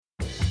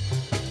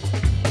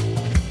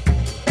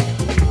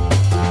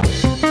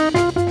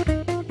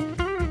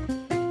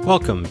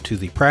Welcome to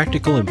the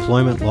Practical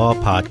Employment Law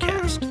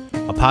Podcast,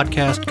 a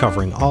podcast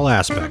covering all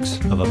aspects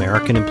of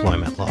American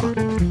employment law.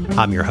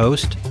 I'm your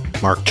host,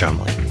 Mark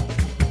Chumley.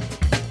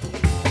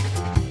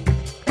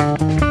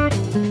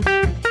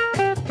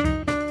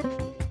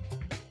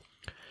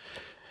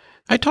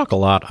 I talk a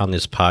lot on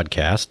this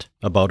podcast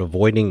about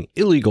avoiding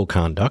illegal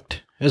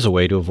conduct as a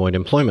way to avoid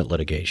employment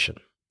litigation.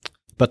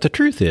 But the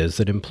truth is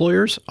that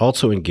employers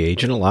also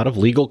engage in a lot of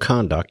legal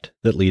conduct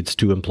that leads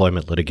to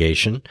employment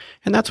litigation,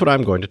 and that's what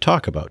I'm going to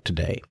talk about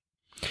today.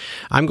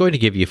 I'm going to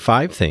give you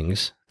 5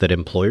 things that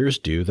employers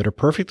do that are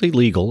perfectly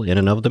legal in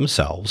and of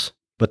themselves,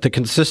 but that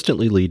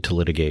consistently lead to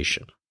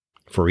litigation.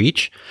 For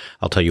each,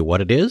 I'll tell you what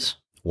it is,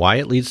 why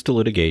it leads to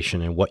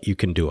litigation, and what you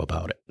can do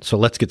about it. So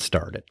let's get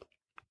started.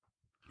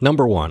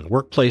 Number 1,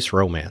 workplace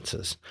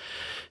romances.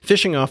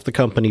 Fishing off the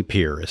company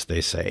pier, as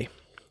they say.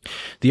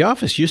 The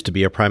office used to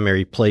be a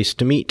primary place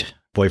to meet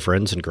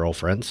boyfriends and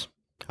girlfriends.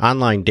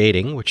 Online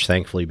dating, which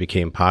thankfully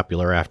became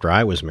popular after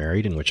I was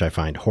married and which I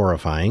find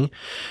horrifying,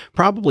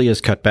 probably has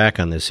cut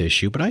back on this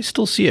issue, but I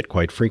still see it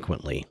quite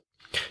frequently.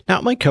 Now,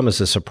 it might come as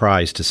a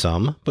surprise to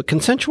some, but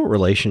consensual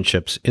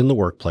relationships in the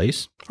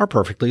workplace are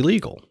perfectly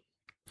legal.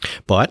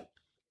 But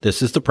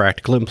this is the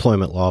Practical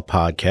Employment Law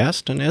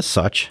Podcast, and as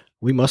such,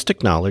 we must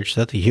acknowledge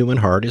that the human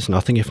heart is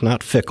nothing if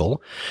not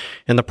fickle,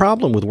 and the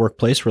problem with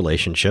workplace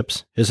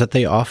relationships is that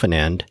they often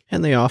end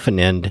in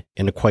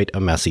a quite a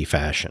messy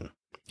fashion.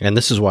 And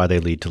this is why they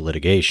lead to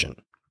litigation.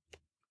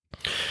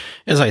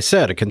 As I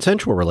said, a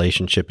consensual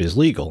relationship is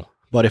legal,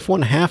 but if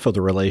one half of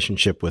the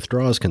relationship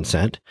withdraws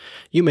consent,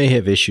 you may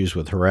have issues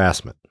with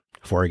harassment.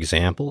 For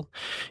example,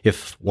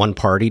 if one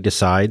party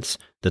decides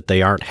that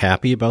they aren't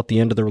happy about the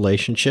end of the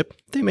relationship,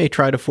 they may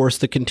try to force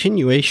the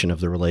continuation of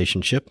the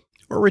relationship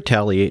or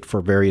retaliate for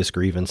various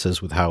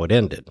grievances with how it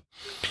ended.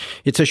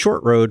 It's a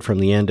short road from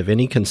the end of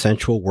any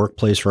consensual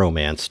workplace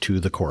romance to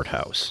the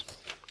courthouse.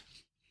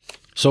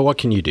 So what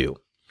can you do?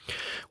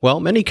 Well,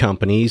 many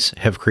companies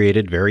have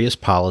created various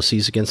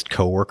policies against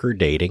coworker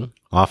dating,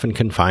 often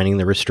confining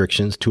the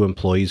restrictions to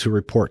employees who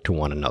report to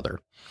one another.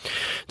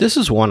 This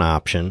is one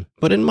option,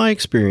 but in my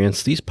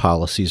experience, these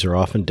policies are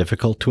often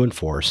difficult to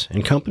enforce,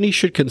 and companies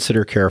should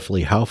consider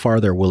carefully how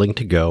far they're willing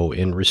to go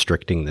in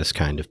restricting this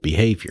kind of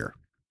behavior.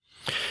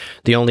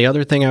 The only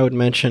other thing I would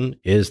mention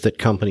is that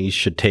companies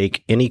should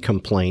take any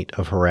complaint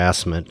of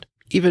harassment,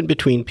 even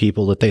between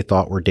people that they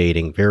thought were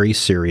dating, very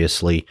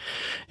seriously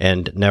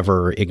and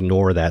never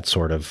ignore that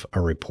sort of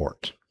a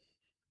report.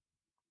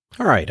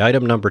 All right,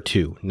 item number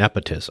 2,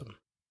 nepotism.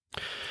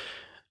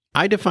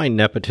 I define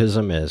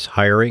nepotism as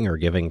hiring or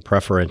giving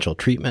preferential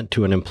treatment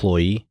to an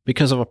employee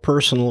because of a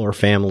personal or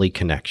family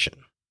connection.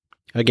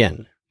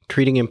 Again,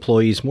 treating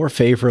employees more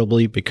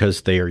favorably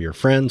because they are your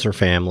friends or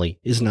family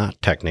is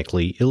not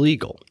technically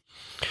illegal.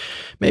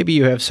 Maybe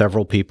you have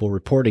several people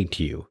reporting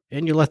to you,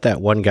 and you let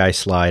that one guy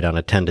slide on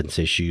attendance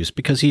issues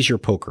because he's your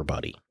poker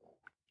buddy.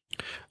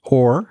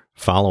 Or,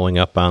 following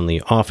up on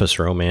the office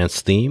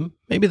romance theme,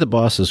 maybe the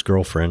boss's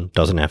girlfriend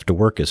doesn't have to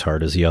work as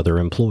hard as the other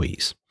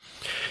employees.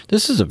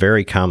 This is a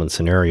very common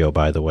scenario,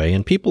 by the way,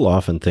 and people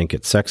often think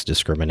it's sex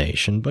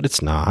discrimination, but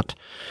it's not.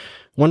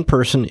 One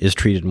person is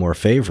treated more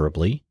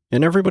favorably,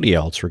 and everybody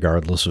else,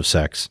 regardless of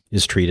sex,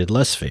 is treated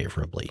less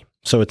favorably.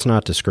 So it's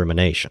not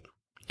discrimination.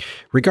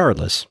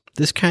 Regardless,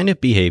 this kind of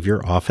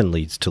behavior often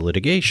leads to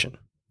litigation.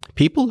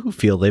 People who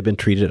feel they've been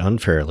treated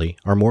unfairly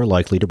are more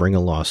likely to bring a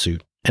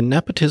lawsuit, and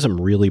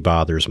nepotism really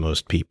bothers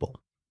most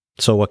people.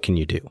 So what can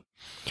you do?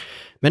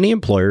 Many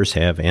employers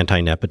have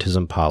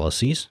anti-nepotism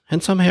policies,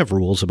 and some have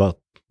rules about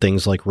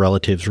things like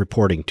relatives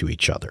reporting to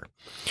each other.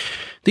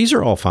 These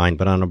are all fine,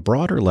 but on a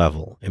broader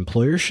level,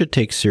 employers should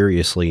take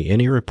seriously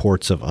any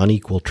reports of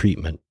unequal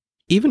treatment,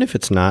 even if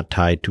it's not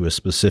tied to a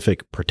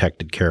specific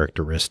protected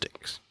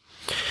characteristics.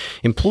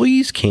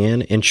 Employees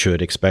can and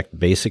should expect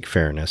basic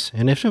fairness,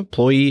 and if an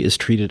employee is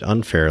treated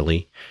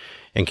unfairly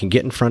and can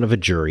get in front of a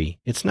jury,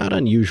 it's not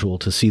unusual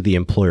to see the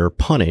employer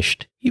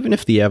punished, even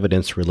if the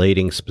evidence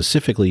relating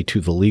specifically to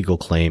the legal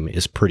claim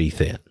is pretty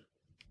thin.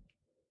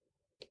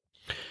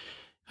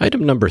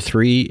 Item number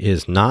 3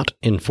 is not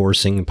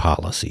enforcing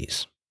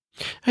policies.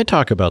 I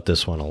talk about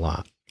this one a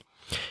lot.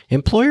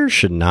 Employers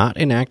should not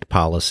enact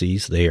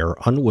policies they are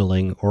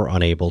unwilling or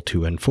unable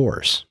to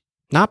enforce,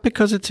 not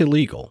because it's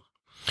illegal.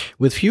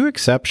 With few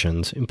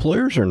exceptions,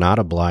 employers are not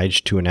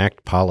obliged to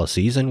enact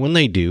policies, and when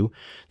they do,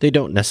 they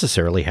don't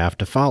necessarily have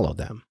to follow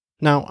them.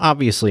 Now,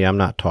 obviously, I'm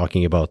not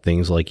talking about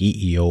things like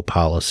EEO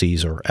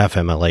policies or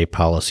FMLA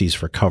policies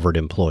for covered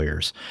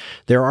employers.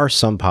 There are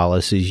some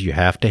policies you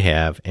have to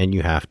have and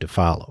you have to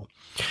follow.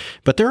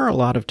 But there are a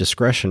lot of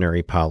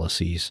discretionary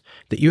policies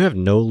that you have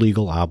no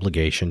legal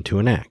obligation to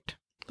enact.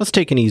 Let's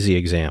take an easy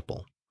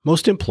example.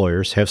 Most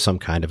employers have some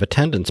kind of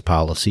attendance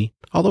policy,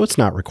 although it's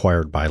not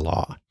required by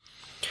law.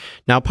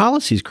 Now,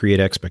 policies create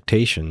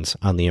expectations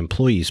on the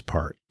employee's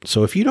part,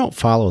 so if you don't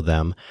follow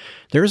them,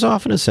 there is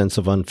often a sense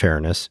of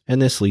unfairness, and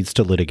this leads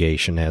to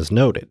litigation as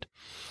noted.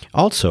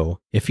 Also,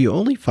 if you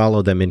only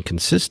follow them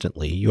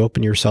inconsistently, you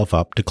open yourself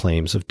up to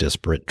claims of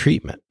disparate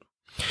treatment.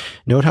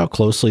 Note how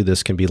closely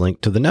this can be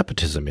linked to the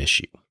nepotism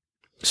issue.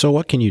 So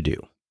what can you do?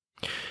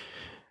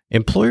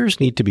 Employers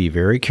need to be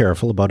very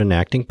careful about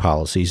enacting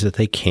policies that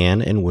they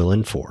can and will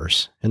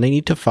enforce, and they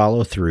need to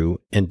follow through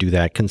and do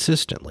that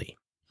consistently.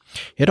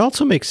 It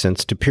also makes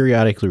sense to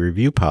periodically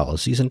review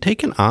policies and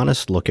take an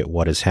honest look at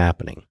what is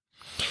happening.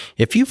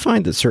 If you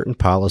find that certain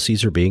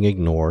policies are being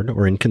ignored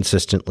or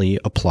inconsistently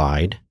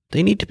applied,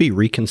 they need to be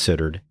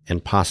reconsidered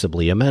and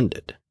possibly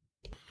amended.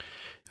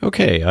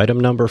 Okay, item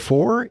number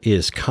 4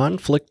 is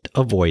conflict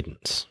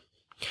avoidance.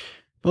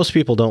 Most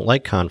people don't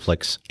like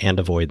conflicts and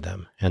avoid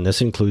them, and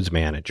this includes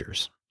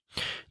managers.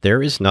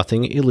 There is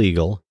nothing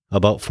illegal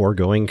about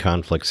foregoing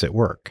conflicts at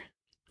work.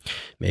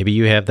 Maybe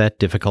you have that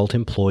difficult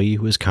employee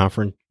who is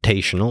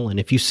confrontational,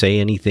 and if you say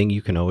anything,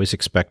 you can always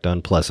expect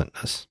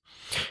unpleasantness.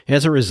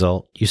 As a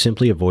result, you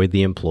simply avoid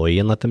the employee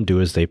and let them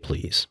do as they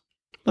please.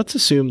 Let's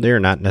assume they are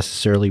not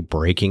necessarily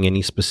breaking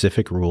any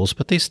specific rules,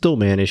 but they still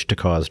manage to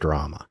cause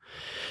drama.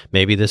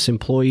 Maybe this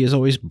employee is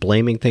always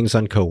blaming things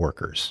on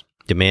coworkers,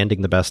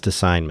 demanding the best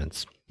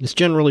assignments, is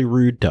generally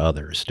rude to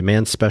others,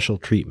 demands special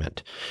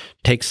treatment,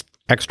 takes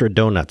extra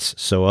donuts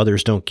so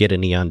others don't get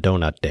any on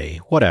donut day,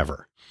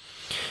 whatever.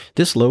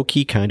 This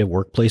low-key kind of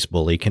workplace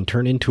bully can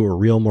turn into a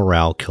real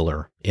morale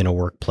killer in a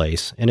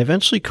workplace, and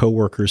eventually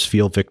coworkers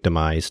feel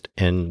victimized,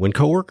 and when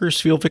coworkers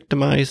feel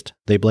victimized,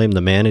 they blame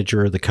the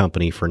manager or the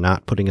company for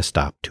not putting a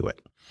stop to it.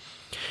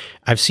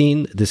 I've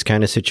seen this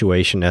kind of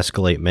situation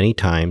escalate many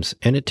times,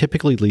 and it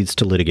typically leads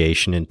to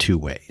litigation in 2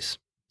 ways.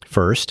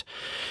 First,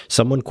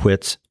 someone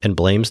quits and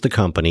blames the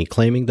company,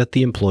 claiming that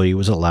the employee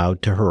was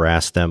allowed to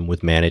harass them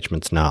with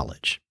management's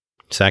knowledge.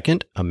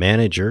 Second, a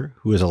manager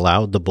who has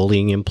allowed the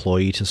bullying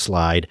employee to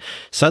slide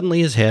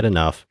suddenly has had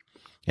enough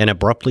and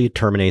abruptly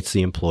terminates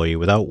the employee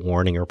without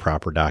warning or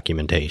proper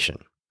documentation.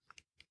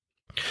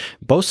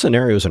 Both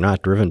scenarios are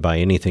not driven by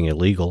anything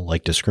illegal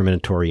like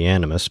discriminatory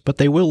animus, but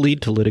they will lead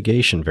to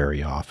litigation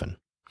very often.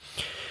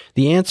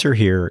 The answer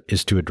here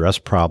is to address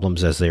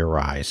problems as they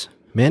arise.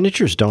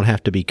 Managers don't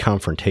have to be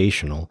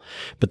confrontational,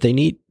 but they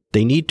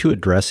need to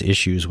address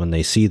issues when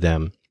they see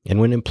them. And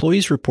when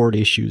employees report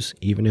issues,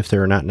 even if they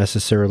are not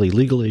necessarily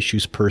legal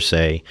issues per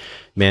se,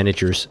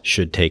 managers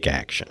should take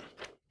action.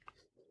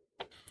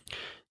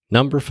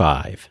 Number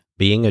 5,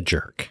 being a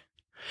jerk.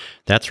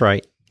 That's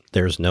right,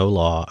 there's no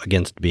law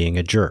against being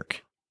a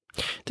jerk.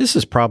 This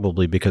is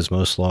probably because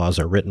most laws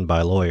are written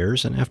by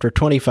lawyers, and after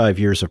 25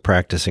 years of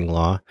practicing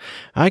law,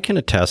 I can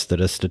attest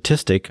that a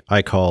statistic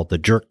I call the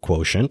jerk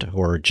quotient,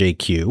 or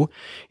JQ,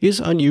 is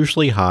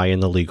unusually high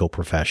in the legal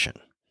profession.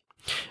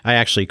 I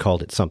actually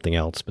called it something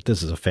else, but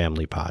this is a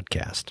family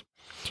podcast.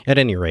 At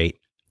any rate,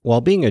 while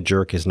being a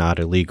jerk is not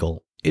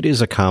illegal, it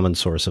is a common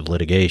source of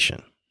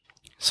litigation.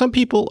 Some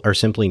people are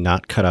simply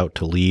not cut out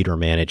to lead or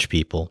manage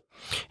people,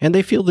 and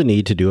they feel the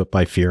need to do it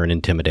by fear and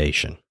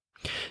intimidation.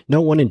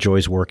 No one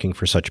enjoys working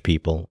for such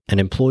people, and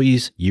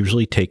employees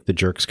usually take the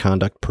jerk's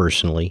conduct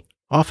personally,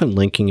 often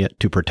linking it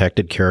to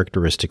protected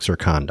characteristics or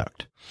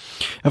conduct.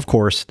 Of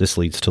course, this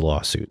leads to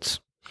lawsuits.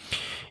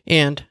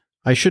 And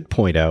I should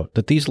point out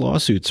that these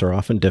lawsuits are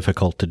often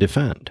difficult to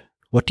defend.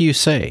 What do you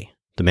say?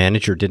 The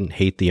manager didn't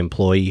hate the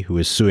employee who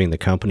is suing the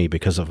company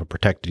because of a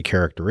protected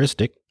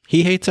characteristic.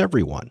 He hates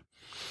everyone.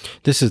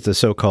 This is the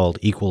so-called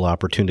equal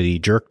opportunity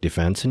jerk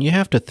defense, and you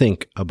have to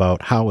think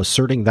about how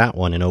asserting that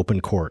one in open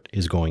court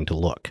is going to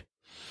look.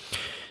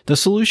 The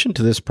solution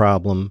to this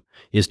problem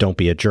is don't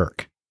be a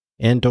jerk,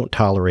 and don't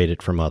tolerate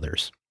it from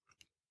others.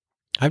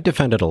 I've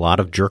defended a lot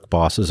of jerk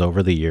bosses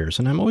over the years,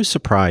 and I'm always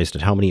surprised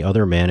at how many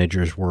other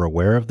managers were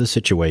aware of the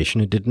situation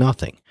and did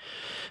nothing.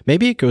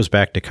 Maybe it goes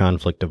back to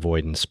conflict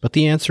avoidance, but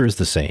the answer is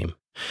the same.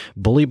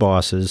 Bully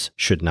bosses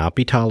should not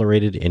be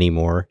tolerated any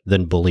more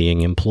than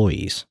bullying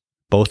employees.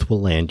 Both will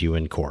land you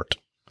in court.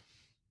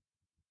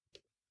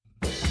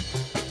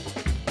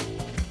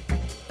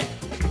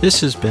 This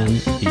has been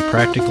the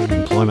Practical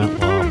Employment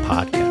Law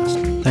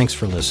Podcast. Thanks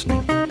for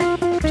listening.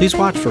 Please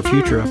watch for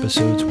future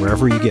episodes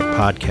wherever you get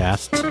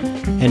podcasts,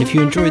 and if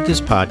you enjoyed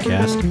this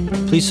podcast,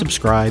 please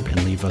subscribe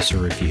and leave us a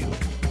review.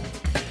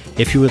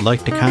 If you would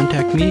like to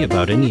contact me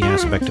about any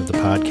aspect of the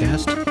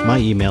podcast, my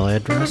email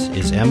address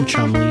is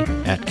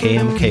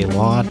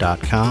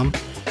mchumley@kmklaw.com,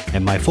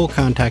 and my full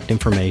contact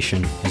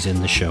information is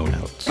in the show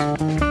notes.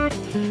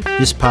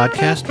 This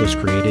podcast was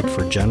created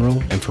for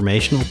general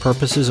informational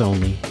purposes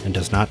only and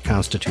does not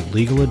constitute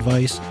legal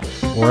advice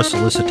or a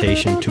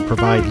solicitation to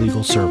provide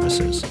legal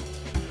services.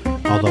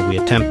 Although we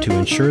attempt to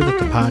ensure that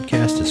the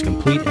podcast is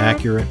complete,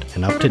 accurate,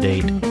 and up to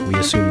date, we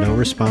assume no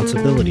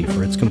responsibility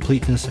for its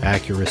completeness,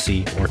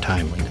 accuracy, or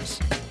timeliness.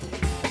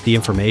 The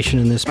information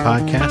in this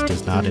podcast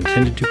is not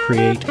intended to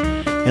create,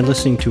 and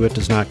listening to it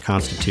does not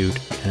constitute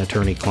an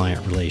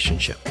attorney-client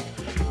relationship.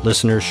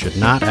 Listeners should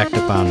not act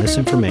upon this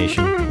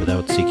information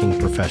without seeking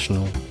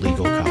professional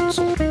legal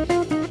counsel.